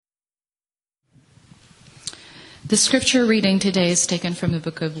The scripture reading today is taken from the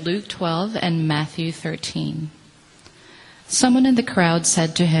book of Luke 12 and Matthew 13. Someone in the crowd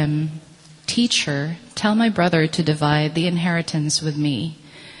said to him, "Teacher, tell my brother to divide the inheritance with me."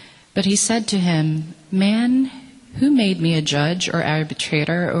 But he said to him, "Man, who made me a judge or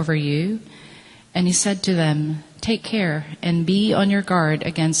arbitrator over you?" And he said to them, "Take care and be on your guard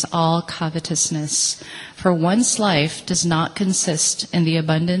against all covetousness, for one's life does not consist in the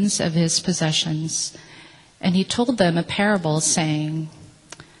abundance of his possessions." And he told them a parable, saying,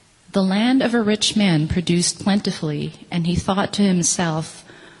 "The land of a rich man produced plentifully, and he thought to himself,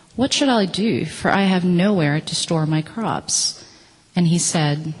 'What shall I do? For I have nowhere to store my crops.' And he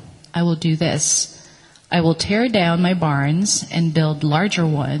said, 'I will do this. I will tear down my barns and build larger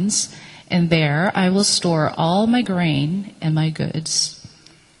ones, and there I will store all my grain and my goods.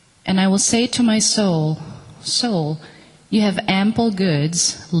 And I will say to my soul, Soul, you have ample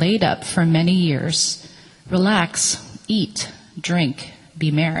goods laid up for many years. Relax, eat, drink, be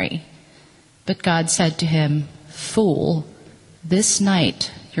merry.' But God said to him, 'Fool, this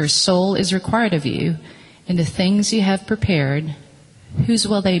night your soul is required of you, and the things you have prepared, whose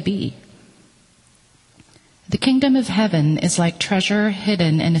will they be? The kingdom of heaven is like treasure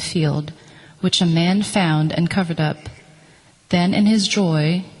hidden in a field, which a man found and covered up. Then in his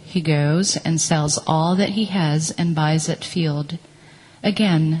joy he goes and sells all that he has and buys that field.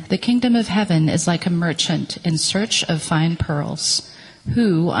 Again, the kingdom of heaven is like a merchant in search of fine pearls,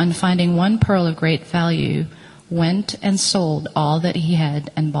 who, on finding one pearl of great value, went and sold all that he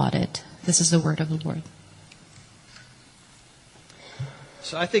had and bought it." This is the word of the Lord.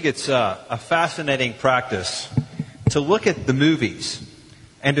 So I think it's a fascinating practice to look at the movies.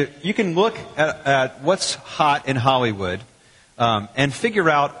 And you can look at what's hot in Hollywood and figure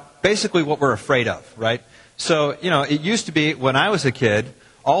out basically what we're afraid of, right? So, it used to be, when I was a kid,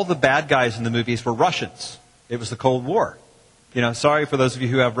 all the bad guys in the movies were Russians. It was the Cold War. Sorry for those of you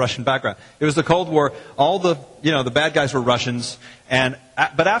who have Russian background. It was the Cold War. All the bad guys were Russians.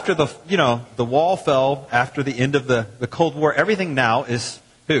 But after the wall fell, after the end of the Cold War, everything now is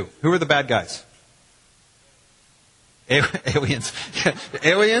who? Who are the bad guys? Aliens.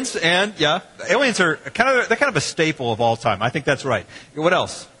 Aliens are kind of a staple of all time. I think that's right. What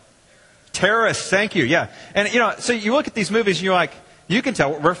else? Terrorists, thank you, yeah. And, so you look at these movies and you're like, you can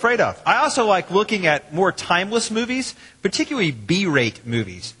tell what we're afraid of. I also like looking at more timeless movies, particularly B-rate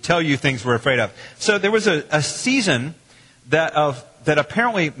movies, tell you things we're afraid of. So there was a season that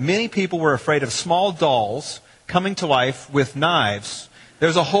apparently many people were afraid of small dolls coming to life with knives.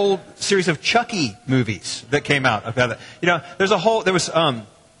 There's a whole series of Chucky movies that came out about that. There was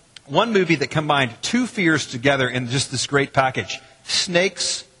one movie that combined two fears together in just this great package.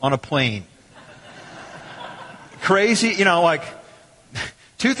 Snakes on a plane. Crazy,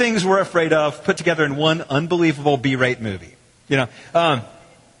 two things we're afraid of put together in one unbelievable B-rate movie. It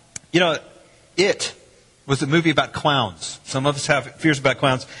was a movie about clowns. Some of us have fears about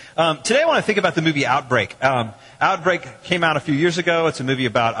clowns. Today I want to think about the movie Outbreak. Outbreak came out a few years ago. It's a movie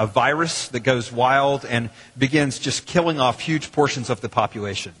about a virus that goes wild and begins just killing off huge portions of the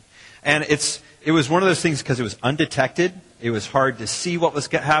population. And it was one of those things because it was undetected. It was hard to see what was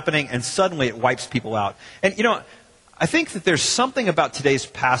happening, and suddenly it wipes people out. And, I think that there's something about today's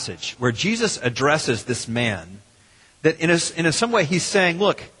passage where Jesus addresses this man that in some way he's saying,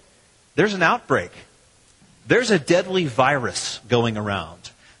 look, there's an outbreak. There's a deadly virus going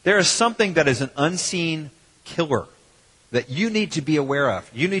around. There is something that is an unseen killer that you need to be aware of.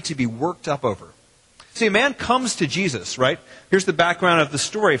 You need to be worked up over. See, a man comes to Jesus, right? Here's the background of the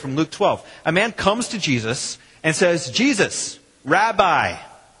story from Luke 12. A man comes to Jesus and says, "Jesus, Rabbi,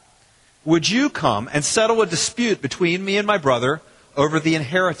 would you come and settle a dispute between me and my brother over the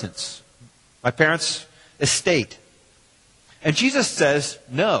inheritance, my parents' estate?" And Jesus says,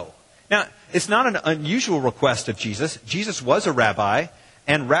 "No." Now, it's not an unusual request of Jesus. Jesus was a rabbi,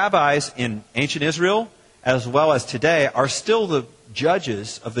 and rabbis in ancient Israel, as well as today, are still the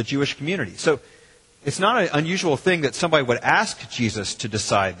judges of the Jewish community. So it's not an unusual thing that somebody would ask Jesus to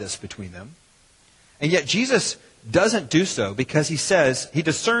decide this between them. And yet Jesus doesn't do so because he says, he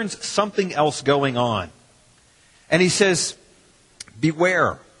discerns something else going on. And he says,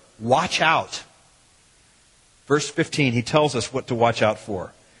 beware, watch out. Verse 15, he tells us what to watch out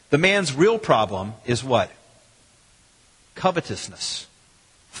for. The man's real problem is what? Covetousness.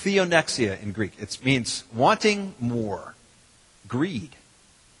 Theonexia in Greek. It means wanting more. Greed.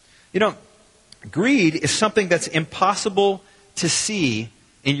 Greed is something that's impossible to see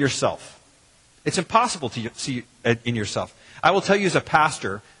in yourself. It's impossible to see in yourself. I will tell you as a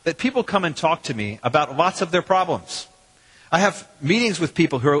pastor that people come and talk to me about lots of their problems. I have meetings with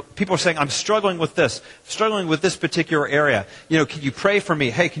people people are saying, I'm struggling with this particular area. Can you pray for me?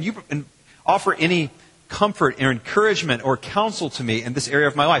 Hey, can you offer any comfort or encouragement or counsel to me in this area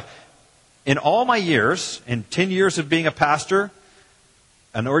of my life? In all my years, in 10 years of being a pastor,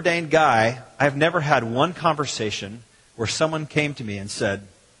 an ordained guy, I've never had one conversation where someone came to me and said,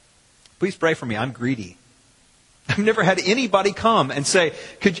 please pray for me, I'm greedy. I've never had anybody come and say,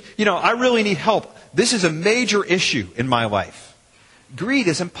 I really need help. This is a major issue in my life. Greed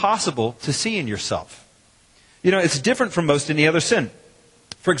is impossible to see in yourself. It's different from most any other sin.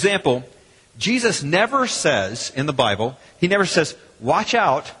 For example, Jesus never says in the Bible, he never says, watch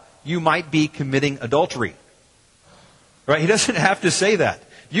out, you might be committing adultery. Right? He doesn't have to say that.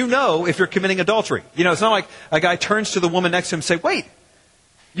 If you're committing adultery. It's not like a guy turns to the woman next to him and say, wait,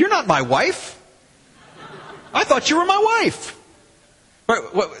 you're not my wife. I thought you were my wife.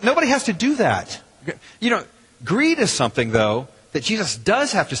 Nobody has to do that. Greed is something, though, that Jesus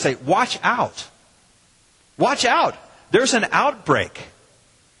does have to say, watch out. Watch out. There's an outbreak.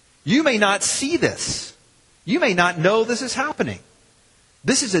 You may not see this. You may not know this is happening.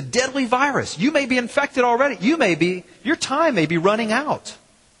 This is a deadly virus. You may be infected already. Your time may be running out.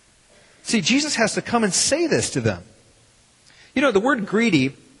 See, Jesus has to come and say this to them. The word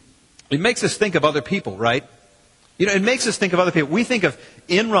greedy, it makes us think of other people, right? It makes us think of other people. We think of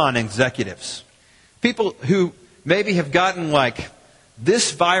Enron executives. People who maybe have gotten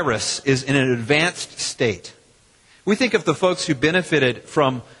this virus is in an advanced state. We think of the folks who benefited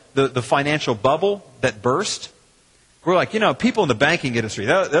from the financial bubble that burst. We're like, people in the banking industry.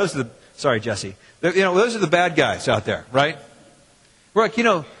 Sorry, Jesse. Those are the bad guys out there, right? We're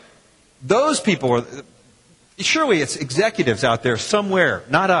like, those people are... Surely it's executives out there somewhere,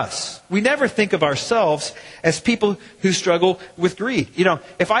 not us. We never think of ourselves as people who struggle with greed.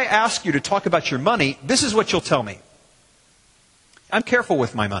 If I ask you to talk about your money, this is what you'll tell me. I'm careful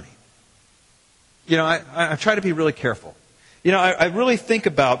with my money. I try to be really careful. I really think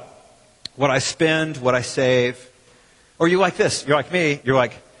about what I spend, what I save. Or you like this. You're like me. You're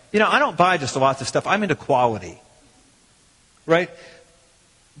like, I don't buy just lots of stuff. I'm into quality. Right?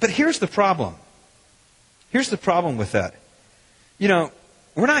 But here's the problem. Here's the problem with that. We're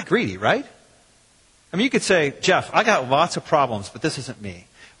not greedy, right? I mean, you could say, Jeff, I got lots of problems, but this isn't me.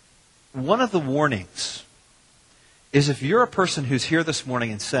 One of the warnings is if you're a person who's here this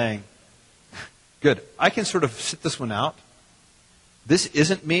morning and saying, good, I can sort of sit this one out. This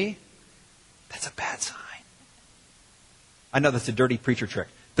isn't me. That's a bad sign. I know that's a dirty preacher trick,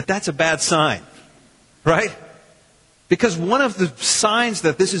 but that's a bad sign, right? Because one of the signs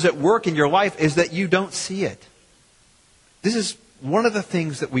that this is at work in your life is that you don't see it. This is one of the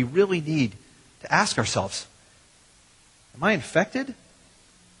things that we really need to ask ourselves. Am I infected?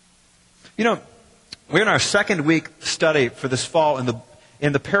 We're in our second week study for this fall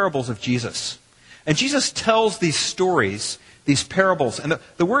in the parables of Jesus. And Jesus tells these stories, these parables. And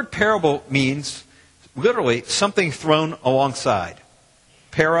the word parable means literally something thrown alongside.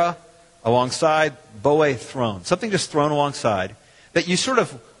 Para, alongside, boe, thrown. Something just thrown alongside that you sort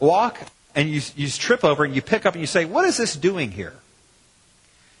of walk and you trip over and you pick up and you say, what is this doing here?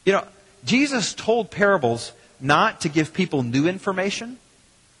 Jesus told parables not to give people new information,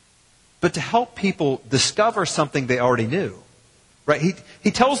 but to help people discover something they already knew. Right?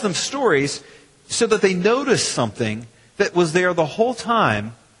 He tells them stories so that they notice something that was there the whole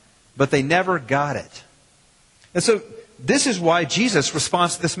time, but they never got it. And so this is why Jesus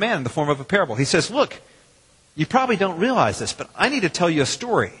responds to this man in the form of a parable. He says, look, you probably don't realize this, but I need to tell you a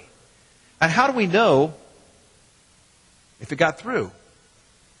story. And how do we know if it got through?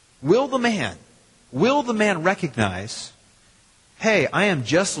 Will the man recognize, hey, I am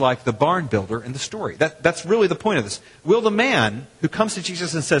just like the barn builder in the story? That's really the point of this. Will the man who comes to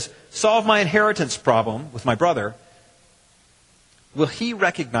Jesus and says, solve my inheritance problem with my brother, will he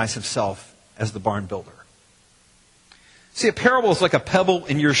recognize himself as the barn builder? See, a parable is like a pebble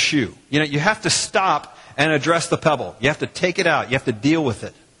in your shoe. You have to stop and address the pebble. You have to take it out. You have to deal with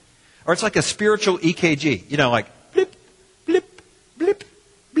it. Or it's like a spiritual EKG. Like blip, blip, blip,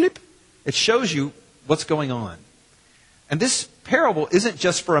 blip. It shows you what's going on. And this parable isn't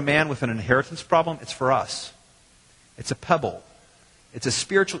just for a man with an inheritance problem. It's for us. It's a pebble. It's a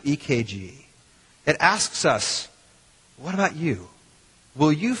spiritual EKG. It asks us, what about you?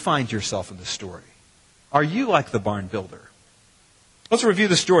 Will you find yourself in this story? Are you like the barn builder? Let's review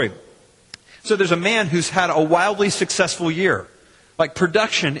the story. So there's a man who's had a wildly successful year. Like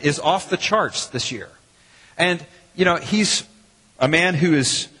production is off the charts this year. And, he's a man who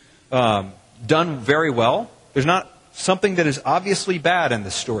has done very well. There's not something that is obviously bad in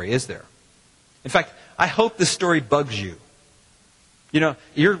this story, is there? In fact, I hope this story bugs you. You know,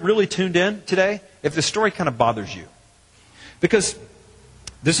 you're really tuned in today if the story kind of bothers you. Because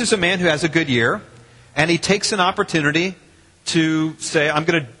this is a man who has a good year, and he takes an opportunity to say, I'm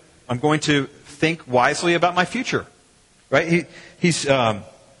going to think wisely about my future. Right? He's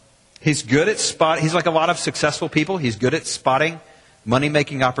good at he's like a lot of successful people. He's good at spotting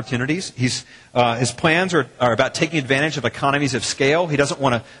money-making opportunities. His plans are about taking advantage of economies of scale. He doesn't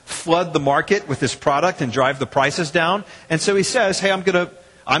want to flood the market with his product and drive the prices down. And so he says, hey, I'm going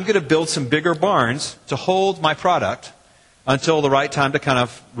to build some bigger barns to hold my product until the right time to kind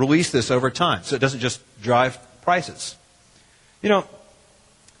of release this over time, so it doesn't just drive prices. You know,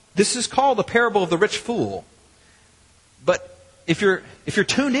 this is called the parable of the rich fool. But if you're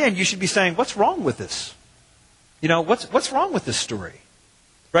tuned in, you should be saying, what's wrong with this? You know, what's wrong with this story?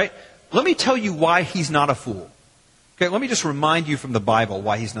 Right? Let me tell you why he's not a fool. Okay, let me just remind you from the Bible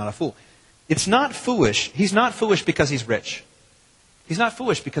why he's not a fool. It's not foolish. He's not foolish because he's rich. He's not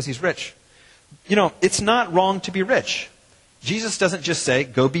foolish because he's rich. You know, it's not wrong to be rich. Jesus doesn't just say,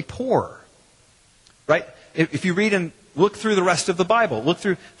 go be poor. Right? If you read and look through the rest of the Bible, look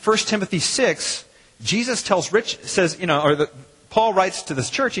through 1 Timothy 6, Jesus says, you know, Paul writes to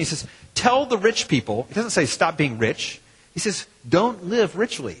this church, and he says, tell the rich people, he doesn't say stop being rich. He says, don't live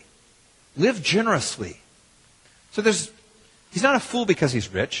richly. Live generously. So he's not a fool because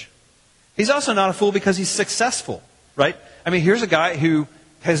he's rich. He's also not a fool because he's successful, right? I mean, here's a guy who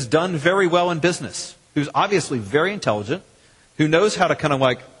has done very well in business, who's obviously very intelligent, who knows how to kind of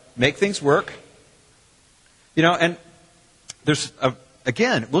like make things work. You know, and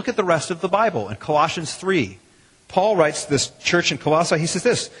again, look at the rest of the Bible. In Colossians 3, Paul writes to this church in Colossae, he says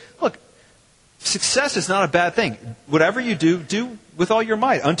this, look, success is not a bad thing. Whatever you do with all your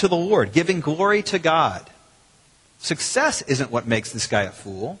might unto the Lord, giving glory to God. Success isn't what makes this guy a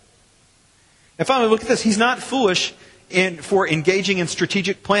fool. And finally, look at this. He's not foolish for engaging in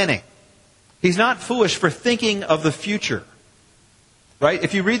strategic planning. He's not foolish for thinking of the future. Right?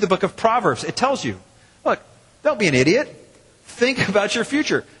 If you read the book of Proverbs, it tells you, look, don't be an idiot. Think about your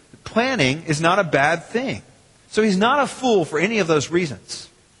future. Planning is not a bad thing. So he's not a fool for any of those reasons.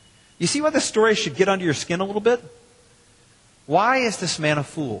 You see why this story should get under your skin a little bit? Why is this man a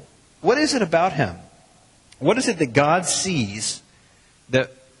fool? What is it about him? What is it that God sees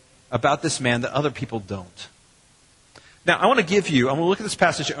about this man that other people don't? Now, I want to look at this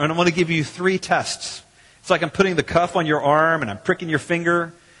passage, and I want to give you 3 tests. It's like I'm putting the cuff on your arm, and I'm pricking your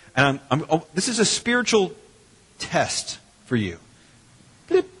finger, and this is a spiritual test for you.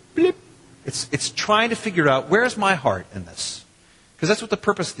 Blip, blip. It's trying to figure out, where's my heart in this? Because that's what the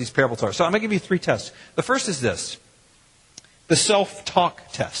purpose of these parables are. So I'm going to give you 3 tests. The first is this. The self-talk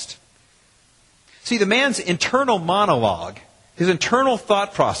test. See, the man's internal monologue, his internal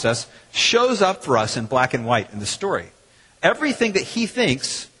thought process, shows up for us in black and white in the story. Everything that he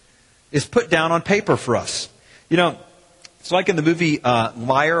thinks is put down on paper for us. You know, it's like in the movie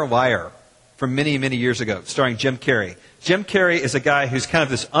Liar, Liar from many, many years ago, starring Jim Carrey. Jim Carrey is a guy who's kind of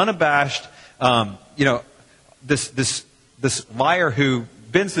this unabashed, this liar who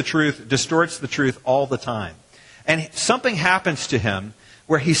bends the truth, distorts the truth all the time. And something happens to him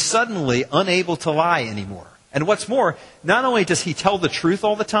where he's suddenly unable to lie anymore. And what's more, not only does he tell the truth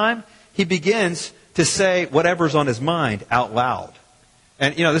all the time, he begins to say whatever's on his mind out loud.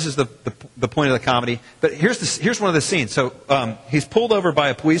 And, you know, this is the point of the comedy. But here's one of the scenes. So he's pulled over by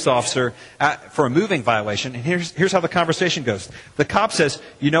a police officer for a moving violation. And here's how the conversation goes. The cop says,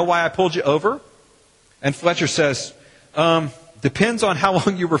 you know why I pulled you over? And Fletcher says, depends on how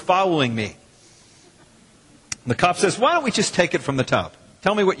long you were following me. And the cop says, why don't we just take it from the top?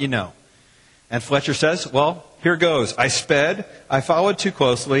 Tell me what you know. And Fletcher says, well, here goes. I sped. I followed too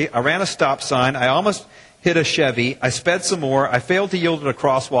closely. I ran a stop sign. I almost hit a Chevy. I sped some more. I failed to yield at a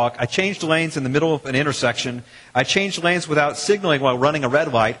crosswalk. I changed lanes in the middle of an intersection. I changed lanes without signaling while running a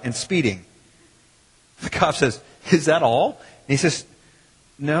red light and speeding. The cop says, is that all? And he says,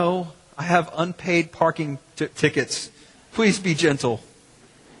 no, I have unpaid parking tickets. Please be gentle.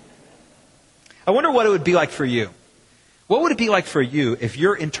 I wonder what it would be like for you. What would it be like for you if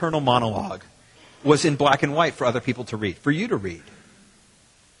your internal monologue was in black and white for other people to read, for you to read?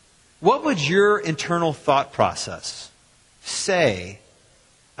 What would your internal thought process say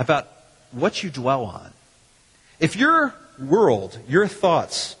about what you dwell on? If your world, your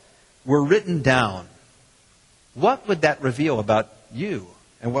thoughts were written down, what would that reveal about you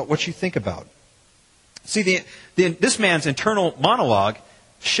and what you think about? See, this man's internal monologue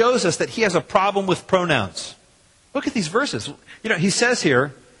shows us that he has a problem with pronouns. Look at these verses. You know, he says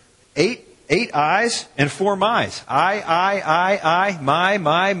here, 8 I's and 4 my's. I,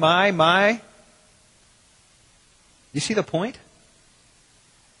 my. You see the point?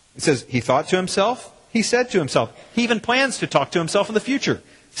 It says, he thought to himself, he said to himself. He even plans to talk to himself in the future.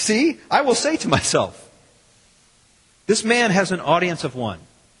 See, I will say to myself. This man has an audience of one.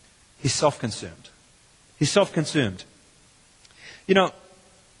 He's self-consumed. He's self-consumed. You know,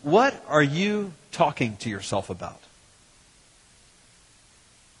 what are you talking to yourself about?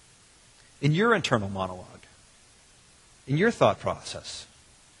 In your internal monologue, in your thought process,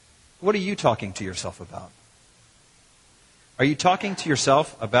 what are you talking to yourself about? Are you talking to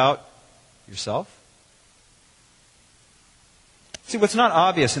yourself about yourself? See, what's not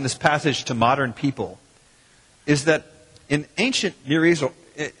obvious in this passage to modern people is that in the ancient Near East,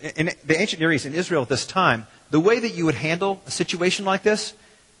 in Israel at this time, the way that you would handle a situation like this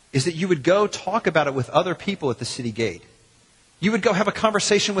is that you would go talk about it with other people at the city gate. You would go have a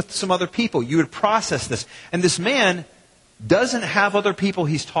conversation with some other people. You would process this. And this man doesn't have other people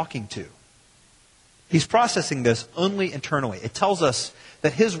he's talking to. He's processing this only internally. It tells us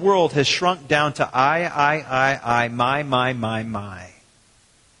that his world has shrunk down to I, my.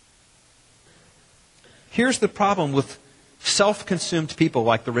 Here's the problem with self-consumed people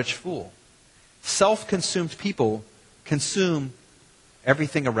like the rich fool. Self-consumed people consume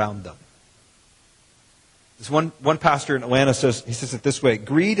everything around them. There's one pastor in Atlanta says it this way: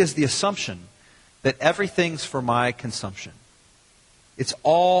 greed is the assumption that everything's for my consumption. It's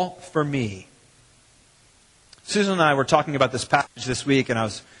all for me. Susan and I were talking about this passage this week, and we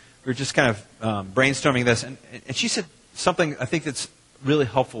were just kind of brainstorming this, and she said something I think that's really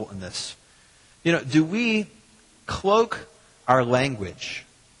helpful in this. You know, do we cloak our language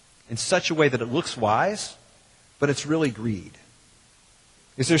in such a way that it looks wise, but it's really greed?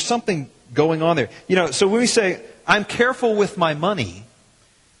 Is there something going on there? You know, so when we say, I'm careful with my money,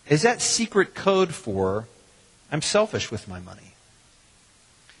 is that secret code for I'm selfish with my money?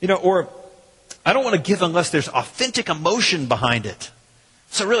 You know, or I don't want to give unless there's authentic emotion behind it.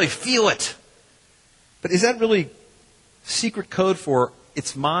 So really feel it. But is that really secret code for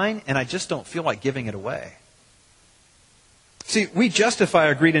it's mine and I just don't feel like giving it away? See, we justify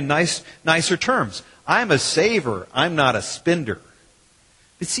our greed in nicer terms. I'm a saver. I'm not a spender.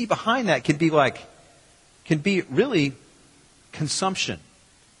 But see, behind that can be really consumption.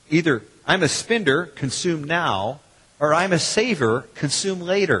 Either I'm a spender, consume now, or I'm a saver, consume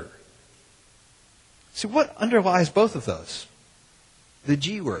later. See, what underlies both of those? The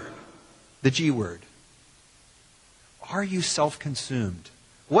G word. The G word. Are you self-consumed?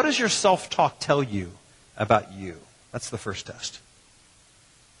 What does your self-talk tell you about you? That's the first test.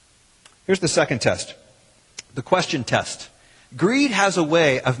 Here's the second test. The question test. Greed has a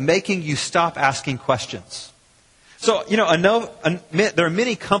way of making you stop asking questions. So, you know, there are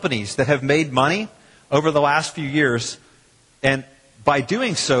many companies that have made money over the last few years, and by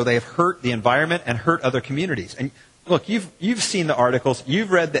doing so, they have hurt the environment and hurt other communities. And look, you've seen the articles,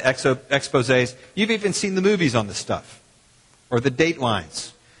 you've read the exposés, you've even seen the movies on this stuff, or the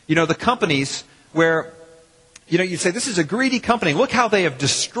datelines. You know, the companies where, you know, you say, this is a greedy company. Look how they have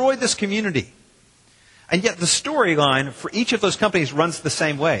destroyed this community. And yet the storyline for each of those companies runs the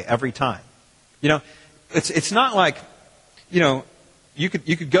same way every time. You know, it's not like, you know, you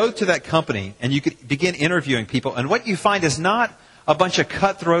could go to that company and you could begin interviewing people, and what you find is not a bunch of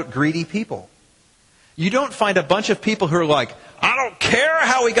cutthroat, greedy people. You don't find a bunch of people who are like, I don't care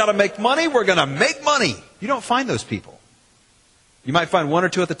how we got to make money, we're going to make money. You don't find those people. You might find one or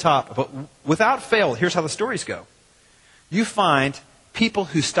two at the top, but without fail, here's how the stories go. You find people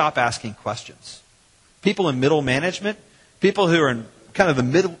who stop asking questions. People in middle management, people who are in kind of the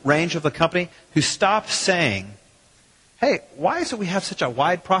middle range of the company, who stop saying, hey, why is it we have such a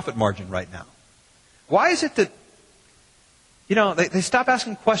wide profit margin right now? Why is it that, you know, they stop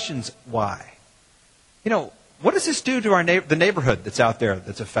asking questions why? You know, what does this do to the neighborhood that's out there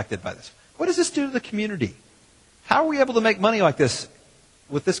that's affected by this? What does this do to the community? How are we able to make money like this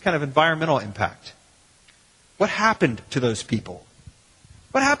with this kind of environmental impact? What happened to those people?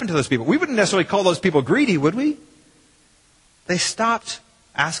 What happened to those people? We wouldn't necessarily call those people greedy, would we? They stopped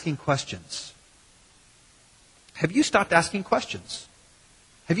asking questions. Have you stopped asking questions?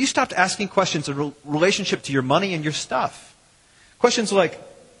 Have you stopped asking questions in relationship to your money and your stuff? Questions like,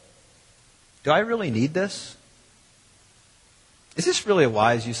 do I really need this? Is this really a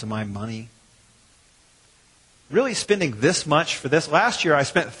wise use of my money? Really spending this much for this? Last year I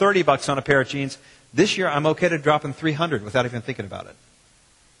spent $30 on a pair of jeans. This year I'm okay to drop in $300 without even thinking about it.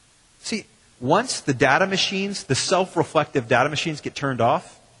 See, once the data machines, the self-reflective data machines get turned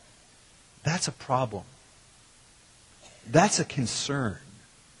off, that's a problem. That's a concern.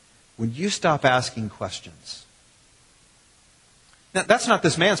 When you stop asking questions. Now, that's not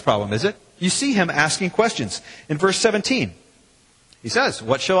this man's problem, is it? You see him asking questions. In verse 17, He says,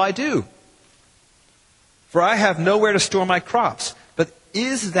 what shall I do? For I have nowhere to store my crops. But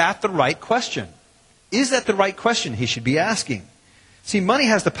is that the right question? Is that the right question he should be asking? See, money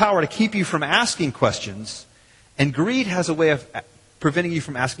has the power to keep you from asking questions, and greed has a way of preventing you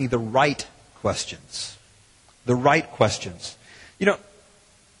from asking the right questions. The right questions. You know,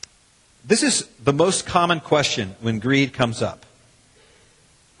 this is the most common question when greed comes up.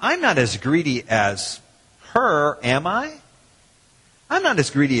 I'm not as greedy as her, am I? I'm not as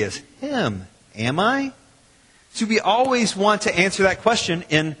greedy as him, am I? So we always want to answer that question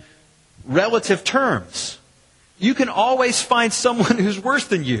in relative terms. You can always find someone who's worse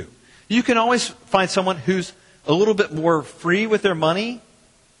than you. You can always find someone who's a little bit more free with their money,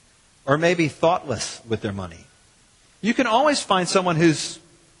 or maybe thoughtless with their money. You can always find someone who's,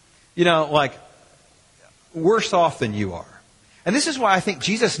 worse off than you are. And this is why I think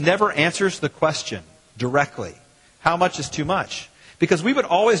Jesus never answers the question directly. How much is too much? Because we would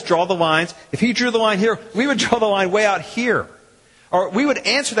always draw the lines. If he drew the line here, we would draw the line way out here. Or we would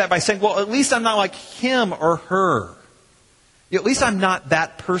answer that by saying, well, at least I'm not like him or her. At least I'm not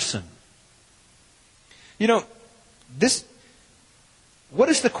that person. What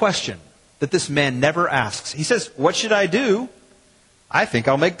is the question that this man never asks? He says, what should I do? I think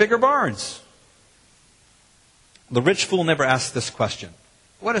I'll make bigger barns. The rich fool never asks this question.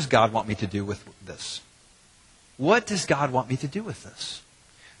 What does God want me to do with this? What does God want me to do with this?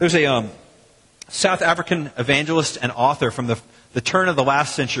 There's a South African evangelist and author from the turn of the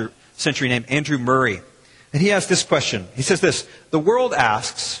last century named Andrew Murray. And he asked this question. He says this, the world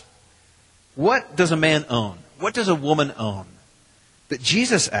asks, what does a man own? What does a woman own? But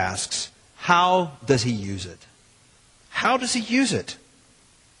Jesus asks, how does he use it? How does he use it?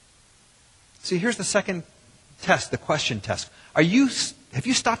 See, here's the second test, the question test. Have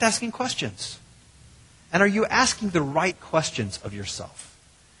you stopped asking questions? And are you asking the right questions of yourself?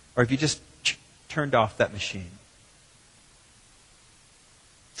 Or have you just turned off that machine?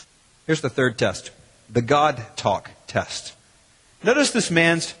 Here's the third test, the God talk test. Notice this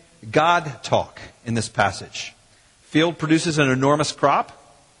man's God talk in this passage. Field produces an enormous crop.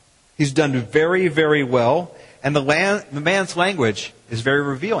 He's done very, very well. And the man's language is very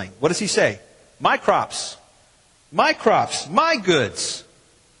revealing. What does he say? My crops, my goods,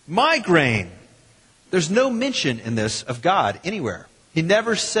 my grain. There's no mention in this of God anywhere. He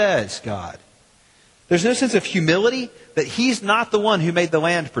never says God. There's no sense of humility that he's not the one who made the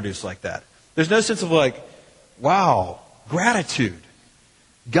land produce like that. There's no sense of wow, gratitude.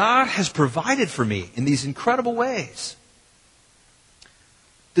 God has provided for me in these incredible ways.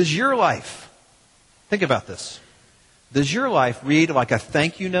 Does your life, think about this, does your life read like a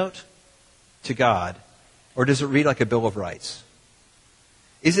thank you note to God, or does it read like a Bill of Rights?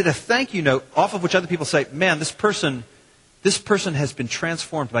 Is it a thank you note off of which other people say, man, this person has been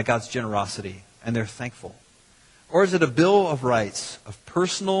transformed by God's generosity, and they're thankful? Or is it a Bill of Rights of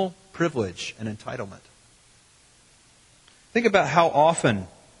personal privilege and entitlement? Think about how often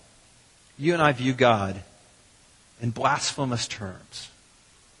you and I view God in blasphemous terms.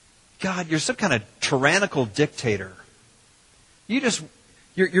 God, you're some kind of tyrannical dictator.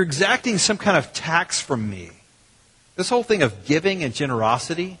 You're exacting some kind of tax from me. This whole thing of giving and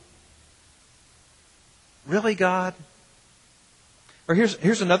generosity. Really, God? Or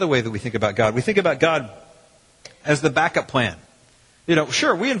here's another way that we think about God. We think about God as the backup plan.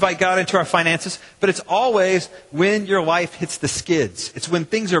 Sure, we invite God into our finances, but it's always when your life hits the skids. It's when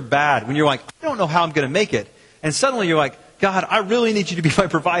things are bad, when you're like, I don't know how I'm going to make it. And suddenly you're like, God, I really need you to be my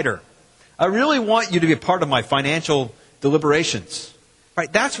provider. I really want you to be a part of my financial deliberations.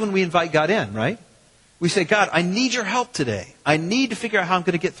 Right? That's when we invite God in, right? We say, God, I need your help today. I need to figure out how I'm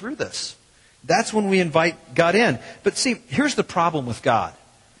going to get through this. That's when we invite God in. But see, here's the problem with God.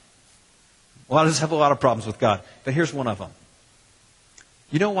 A lot of us have a lot of problems with God, but here's one of them.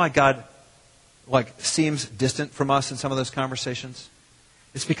 You know why God seems distant from us in some of those conversations?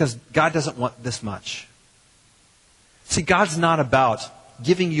 It's because God doesn't want this much. See, God's not about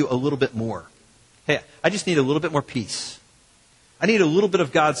giving you a little bit more. Hey, I just need a little bit more peace. I need a little bit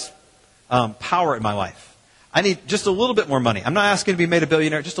of God's power in my life. I need just a little bit more money. I'm not asking to be made a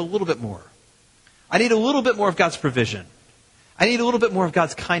billionaire, just a little bit more. I need a little bit more of God's provision. I need a little bit more of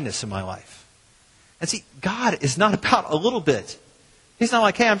God's kindness in my life. And see, God is not about a little bit. He's not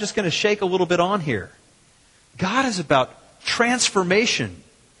like, hey, I'm just going to shake a little bit on here. God is about transformation.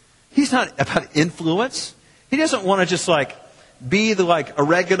 He's not about influence. He doesn't want to just be the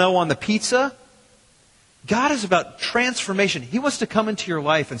oregano on the pizza. God is about transformation. He wants to come into your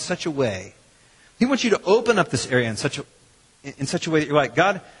life in such a way. He wants you to open up this area in such a way that you're like,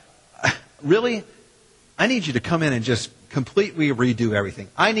 God, really? I need you to come in and just completely redo everything.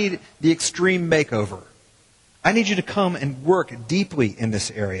 I need the extreme makeover. I need you to come and work deeply in this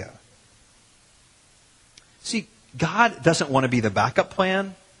area. See, God doesn't want to be the backup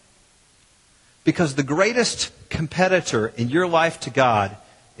plan, because the greatest competitor in your life to God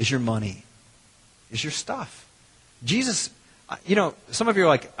is your money, is your stuff. Jesus, some of you are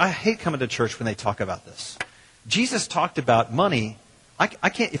like, I hate coming to church when they talk about this. Jesus talked about money. I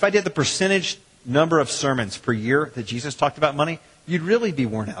can't, if I did the percentage number of sermons per year that Jesus talked about money, you'd really be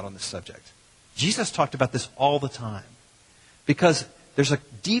worn out on this subject. Jesus talked about this all the time, because there's a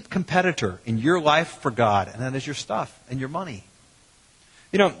deep competitor in your life for God, and that is your stuff and your money.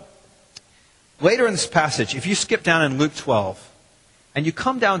 Later in this passage, if you skip down in Luke 12, and you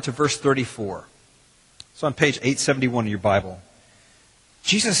come down to verse 34, it's on page 871 of your Bible,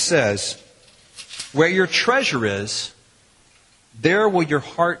 Jesus says, where your treasure is, there will your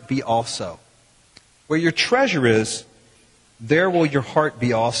heart be also. Where your treasure is, there will your heart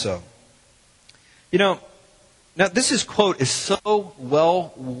be also. Now this quote is so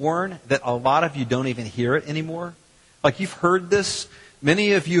well worn that a lot of you don't even hear it anymore. Like, you've heard this.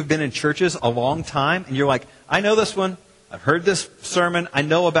 Many of you have been in churches a long time, and you're like, I know this one. I've heard this sermon. I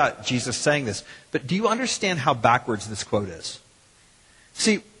know about Jesus saying this. But do you understand how backwards this quote is?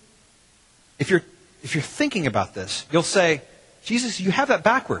 See, if you're thinking about this, you'll say, Jesus, you have that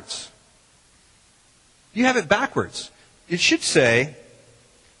backwards. You have it backwards. It should say,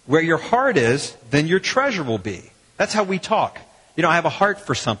 where your heart is, then your treasure will be. That's how we talk. I have a heart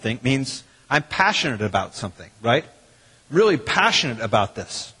for something means I'm passionate about something, right? Really passionate about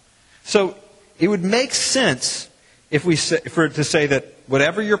this. So it would make sense if we to say that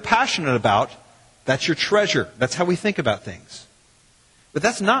whatever you're passionate about, that's your treasure. That's how we think about things. But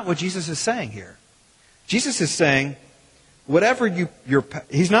that's not what Jesus is saying here. Jesus is saying,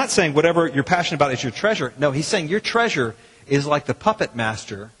 he's not saying whatever you're passionate about is your treasure. No, he's saying your treasure is like the puppet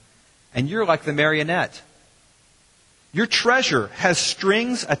master, and you're like the marionette. Your treasure has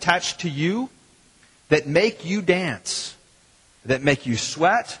strings attached to you that make you dance, that make you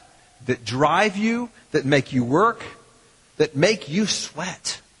sweat, that drive you, that make you work, that make you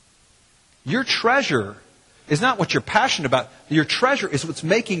sweat. Your treasure is not what you're passionate about. Your treasure is what's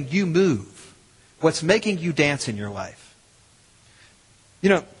making you move, what's making you dance in your life.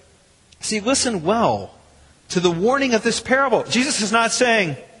 Listen well to the warning of this parable. Jesus is not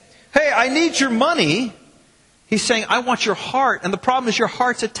saying, hey, I need your money. He's saying, I want your heart. And the problem is your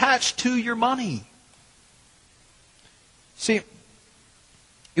heart's attached to your money. See,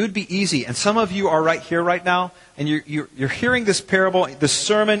 it would be easy. And some of you are right here right now, and you're hearing this parable, this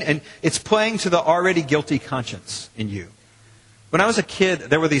sermon, and it's playing to the already guilty conscience in you. When I was a kid,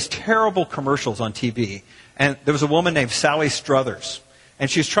 there were these terrible commercials on TV. And there was a woman named Sally Struthers. And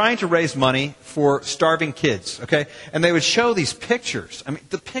she was trying to raise money for starving kids, okay? And they would show these pictures. I mean,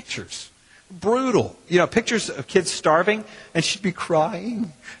 the pictures. Brutal. Pictures of kids starving. And she'd be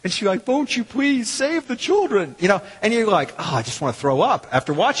crying. And she'd be like, won't you please save the children? And you're like, oh, I just want to throw up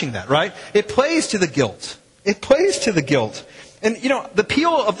after watching that, right? It plays to the guilt. It plays to the guilt. And, the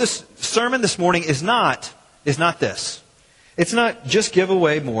appeal of this sermon this morning is not this. It's not just give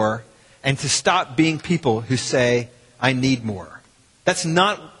away more and to stop being people who say, I need more. That's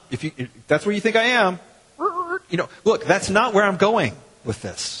not, if that's where you think I am, look, that's not where I'm going with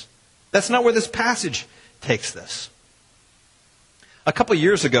this. That's not where this passage takes this. A couple of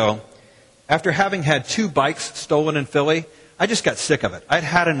years ago, after having had 2 bikes stolen in Philly, I just got sick of it. I'd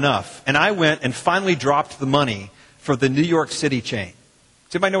had enough. And I went and finally dropped the money for the New York City chain.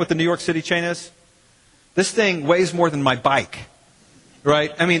 Does anybody know what the New York City chain is? This thing weighs more than my bike,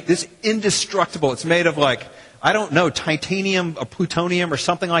 right? I mean, it's indestructible. It's made of titanium or plutonium or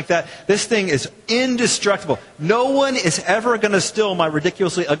something like that. This thing is indestructible. No one is ever going to steal my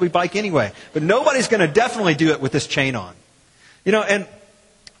ridiculously ugly bike anyway. But nobody's going to definitely do it with this chain on. And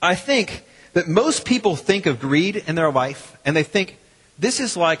I think that most people think of greed in their life, and they think, this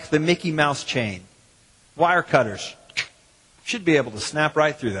is like the Mickey Mouse chain. Wire cutters. Should be able to snap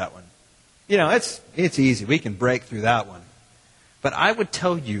right through that one. It's easy. We can break through that one. But I would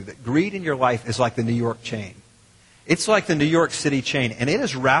tell you that greed in your life is like the New York chain. It's like the New York City chain, and it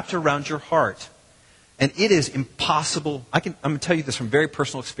is wrapped around your heart. And it is impossible. I'm going to tell you this from very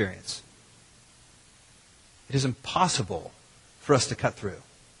personal experience. It is impossible for us to cut through.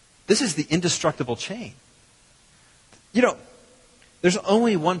 This is the indestructible chain. There's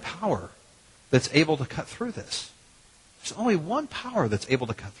only one power that's able to cut through this. There's only one power that's able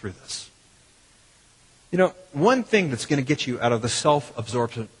to cut through this. One thing that's going to get you out of the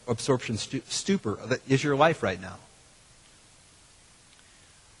self-absorption stupor that is your life right now.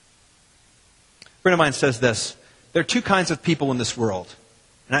 friend of mine says this: there are two kinds of people in this world.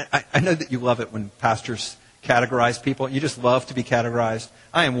 And I know that you love it when pastors categorize people. You just love to be categorized.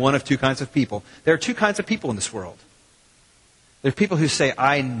 I am one of two kinds of people. There are two kinds of people in this world. There are people who say,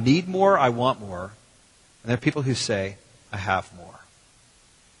 I need more, I want more. And there are people who say, I have more.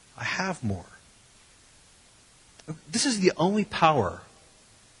 I have more. This is the only power.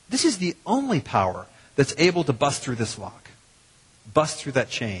 This is the only power that's able to bust through this lock, bust through that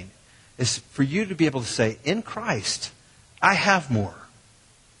chain, is for you to be able to say, in Christ, I have more.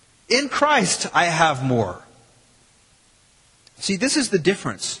 In Christ, I have more. See, this is the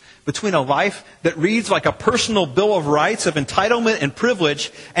difference between a life that reads like a personal bill of rights of entitlement and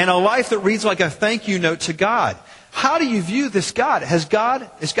privilege and a life that reads like a thank you note to God. How do you view this God? Is God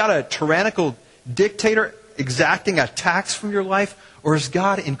a tyrannical dictator exacting a tax from your life? Or is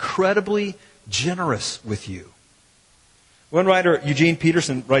God incredibly generous with you? One writer, Eugene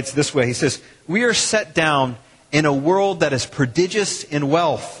Peterson, writes this way. He says, we are set down in a world that is prodigious in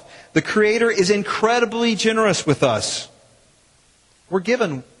wealth. The Creator is incredibly generous with us. We're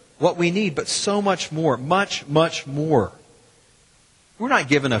given what we need, but so much more, much, much more. We're not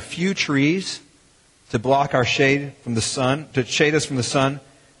given a few trees to block our shade from the sun, to shade us from the sun,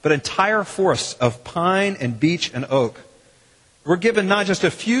 but entire forests of pine and beech and oak. We're given not just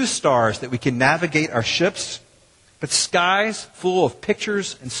a few stars that we can navigate our ships, but skies full of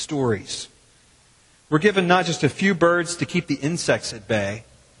pictures and stories. We're given not just a few birds to keep the insects at bay.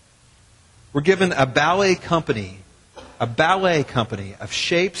 We're given a ballet company of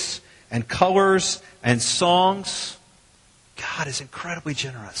shapes and colors and songs. God is incredibly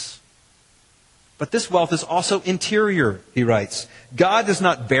generous. But this wealth is also interior, he writes. God does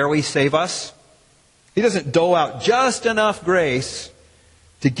not barely save us. He doesn't dole out just enough grace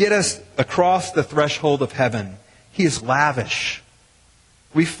to get us across the threshold of heaven. He is lavish.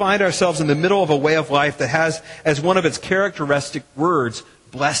 We find ourselves in the middle of a way of life that has as one of its characteristic words,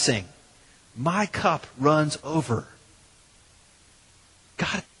 blessing. My cup runs over.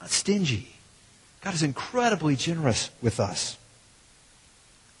 God is not stingy. God is incredibly generous with us.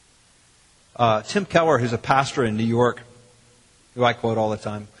 Tim Keller, who's a pastor in New York, who I quote all the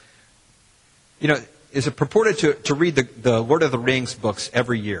time, is purported to read the Lord of the Rings books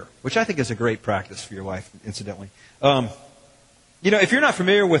every year, which I think is a great practice for your life, incidentally. If you're not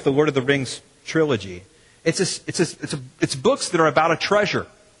familiar with the Lord of the Rings trilogy, it's books that are about a treasure.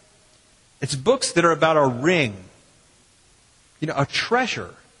 It's books that are about a ring. A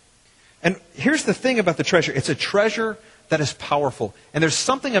treasure. And here's the thing about the treasure. It's a treasure that is powerful. And there's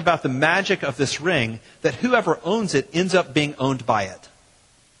something about the magic of this ring that whoever owns it ends up being owned by it.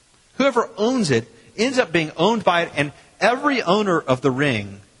 Whoever owns it ends up being owned by it, and every owner of the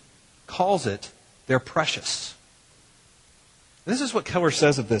ring calls it their precious. And this is what Keller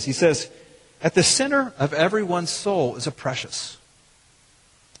says of this. He says, at the center of everyone's soul is a precious.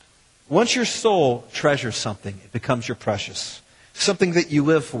 Once your soul treasures something, it becomes your precious. Something that you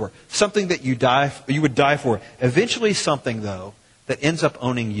live for. Something that you would die for. Eventually something, though, that ends up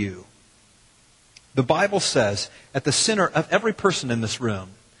owning you. The Bible says at the center of every person in this room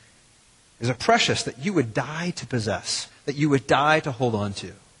is a precious that you would die to possess, that you would die to hold on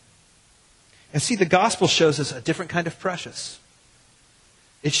to. And see, the gospel shows us a different kind of precious.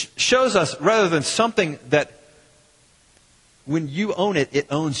 It shows us, rather than something that when you own it, it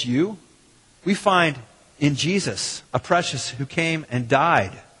owns you, we find in Jesus a precious who came and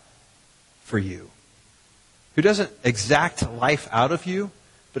died for you, who doesn't exact life out of you,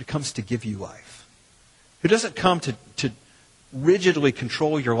 but comes to give you life, who doesn't come to rigidly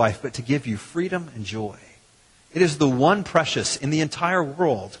control your life, but to give you freedom and joy. It is the one precious in the entire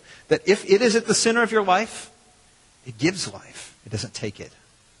world that if it is at the center of your life, it gives life. It doesn't take it.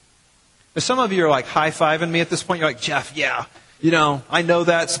 But some of you are like high-fiving me at this point. You're like, Jeff, yeah, I know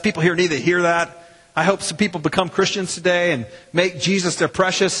that. Some people here need to hear that. I hope some people become Christians today and make Jesus their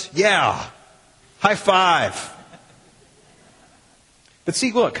precious. Yeah, high five. But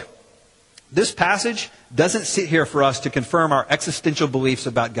see, look, this passage doesn't sit here for us to confirm our existential beliefs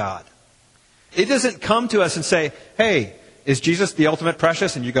about God. It doesn't come to us and say, hey, is Jesus the ultimate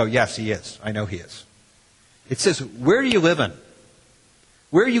precious? And you go, yes, he is. I know he is. It says, where are you living?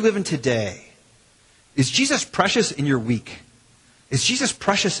 Where are you living today? Is Jesus precious in your week? Is Jesus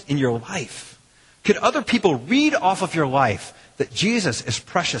precious in your life? Could other people read off of your life that Jesus is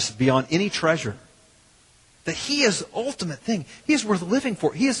precious beyond any treasure? That he is the ultimate thing. He is worth living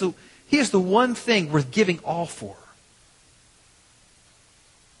for. He is the one thing worth giving all for.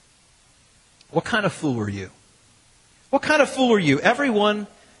 What kind of fool are you? What kind of fool are you? Everyone,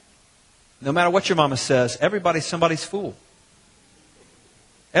 no matter what your mama says, everybody's somebody's fool.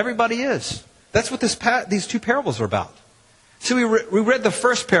 Everybody is. That's what these two parables are about. See, we read the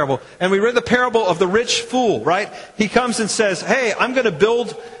first parable, and we read the parable of the rich fool, right? He comes and says, hey, I'm going to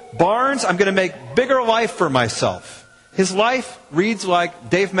build barns. I'm going to make bigger life for myself. His life reads like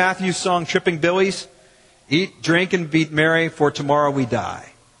Dave Matthews' song, Tripping Billies. Eat, drink, and be merry, for tomorrow we die.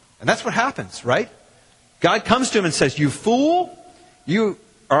 And that's what happens, right? God comes to him and says, you fool, you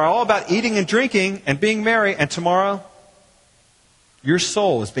are all about eating and drinking and being merry, and tomorrow your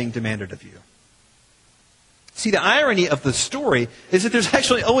soul is being demanded of you. See, the irony of the story is that there's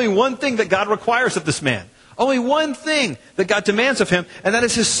actually only one thing that God requires of this man. Only one thing that God demands of him, and that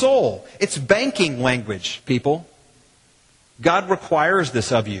is his soul. It's banking language, people. God requires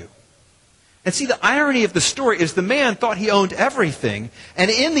this of you. And see, the irony of the story is the man thought he owned everything, and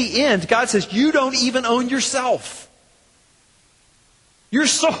in the end, God says, you don't even own yourself. Your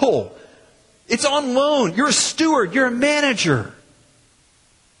soul, it's on loan. You're a steward. You're a manager.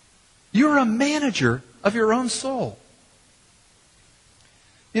 You're a manager of your own soul.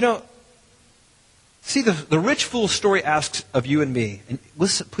 You know, see, the rich fool story asks of you and me, and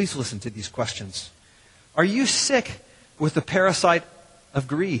please listen to these questions. Are you sick with the parasite of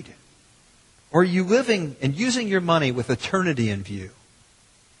greed? Or are you living and using your money with eternity in view?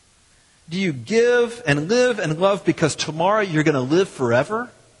 Do you give and live and love because tomorrow you're going to live forever?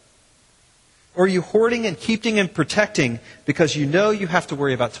 Or are you hoarding and keeping and protecting because you know you have to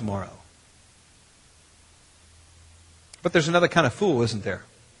worry about tomorrow? But there's another kind of fool, isn't there?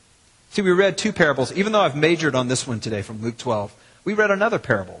 See, we read two parables. Even though I've majored on this one today from Luke 12, we read another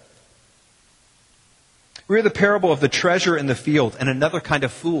parable. We read the parable of the treasure in the field and another kind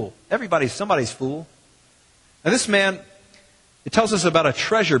of fool. Somebody's fool. Now this man, it tells us about a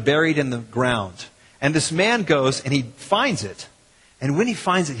treasure buried in the ground. And this man goes and he finds it. And when he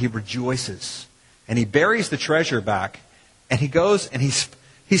finds it, he rejoices. And he buries the treasure back. And he goes and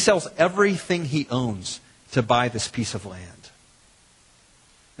he sells everything he owns to buy this piece of land.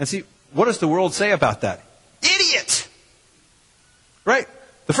 And see, what does the world say about that? Idiot! Right?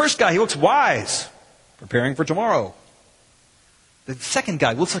 The first guy, he looks wise, preparing for tomorrow. The second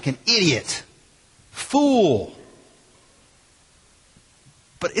guy looks like an idiot. Fool.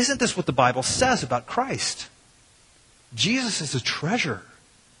 But isn't this what the Bible says about Christ? Jesus is a treasure.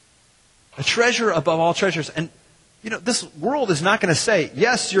 A treasure above all treasures. And, you know, this world is not going to say,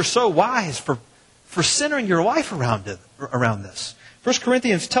 yes, you're so wise for centering your life around this. 1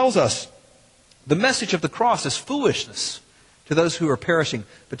 Corinthians tells us the message of the cross is foolishness to those who are perishing,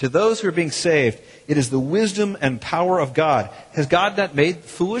 but to those who are being saved, it is the wisdom and power of God. Has God not made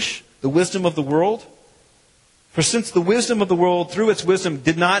foolish the wisdom of the world? For since the wisdom of the world, through its wisdom,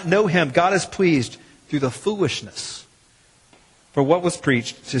 did not know him, God is pleased through the foolishness for what was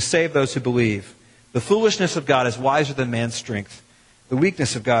preached to save those who believe. The foolishness of God is wiser than man's strength. The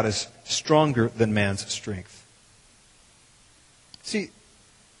weakness of God is stronger than man's strength. See,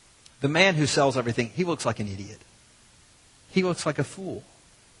 the man who sells everything, he looks like an idiot. He looks like a fool.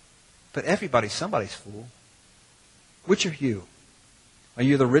 But everybody's somebody's fool. Which are you? Are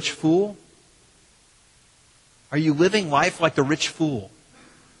you the rich fool? Are you living life like the rich fool?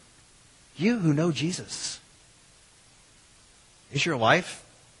 You who know Jesus. Is your life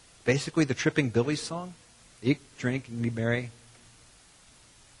basically the Tripping Billies song? Eat, drink, and be merry.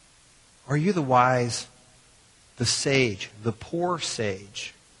 Are you the wise, the sage, the poor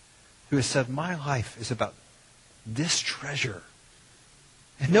sage, who has said, my life is about this treasure.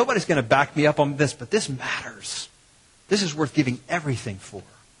 And nobody's going to back me up on this, but this matters. This is worth giving everything for.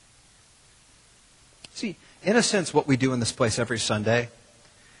 See, in a sense, what we do in this place every Sunday,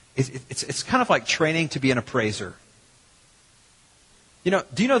 it's kind of like training to be an appraiser. You know,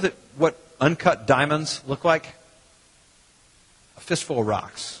 do you know that what uncut diamonds look like? A fistful of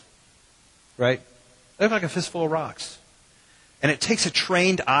rocks. Right? They look like a fistful of rocks. And it takes a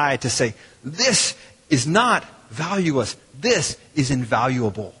trained eye to say, this is not valueless. This is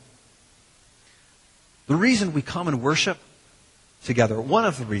invaluable. The reason we come and worship together, one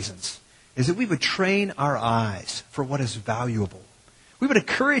of the reasons, is that we would train our eyes for what is valuable. We would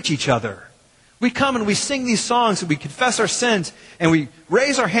encourage each other. We come and we sing these songs and we confess our sins and we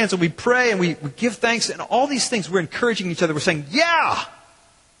raise our hands and we pray and we give thanks and all these things. We're encouraging each other. We're saying, yeah,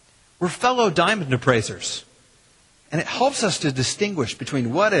 we're fellow diamond appraisers. And it helps us to distinguish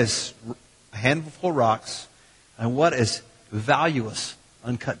between what is a handful of rocks and what is valueless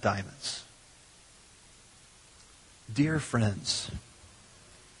uncut diamonds. Dear friends,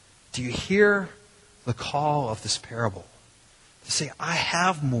 do you hear the call of this parable? To say, I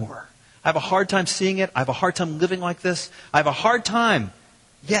have more. I have a hard time seeing it. I have a hard time living like this. I have a hard time.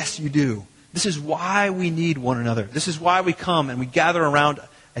 Yes, you do. This is why we need one another. This is why we come and we gather around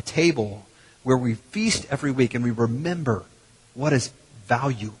a table where we feast every week and we remember what is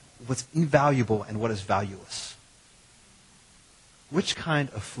what's invaluable and what is valueless. Which kind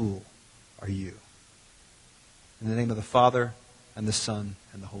of fool are you? In the name of the Father, and the Son,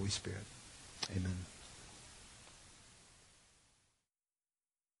 and the Holy Spirit. Amen.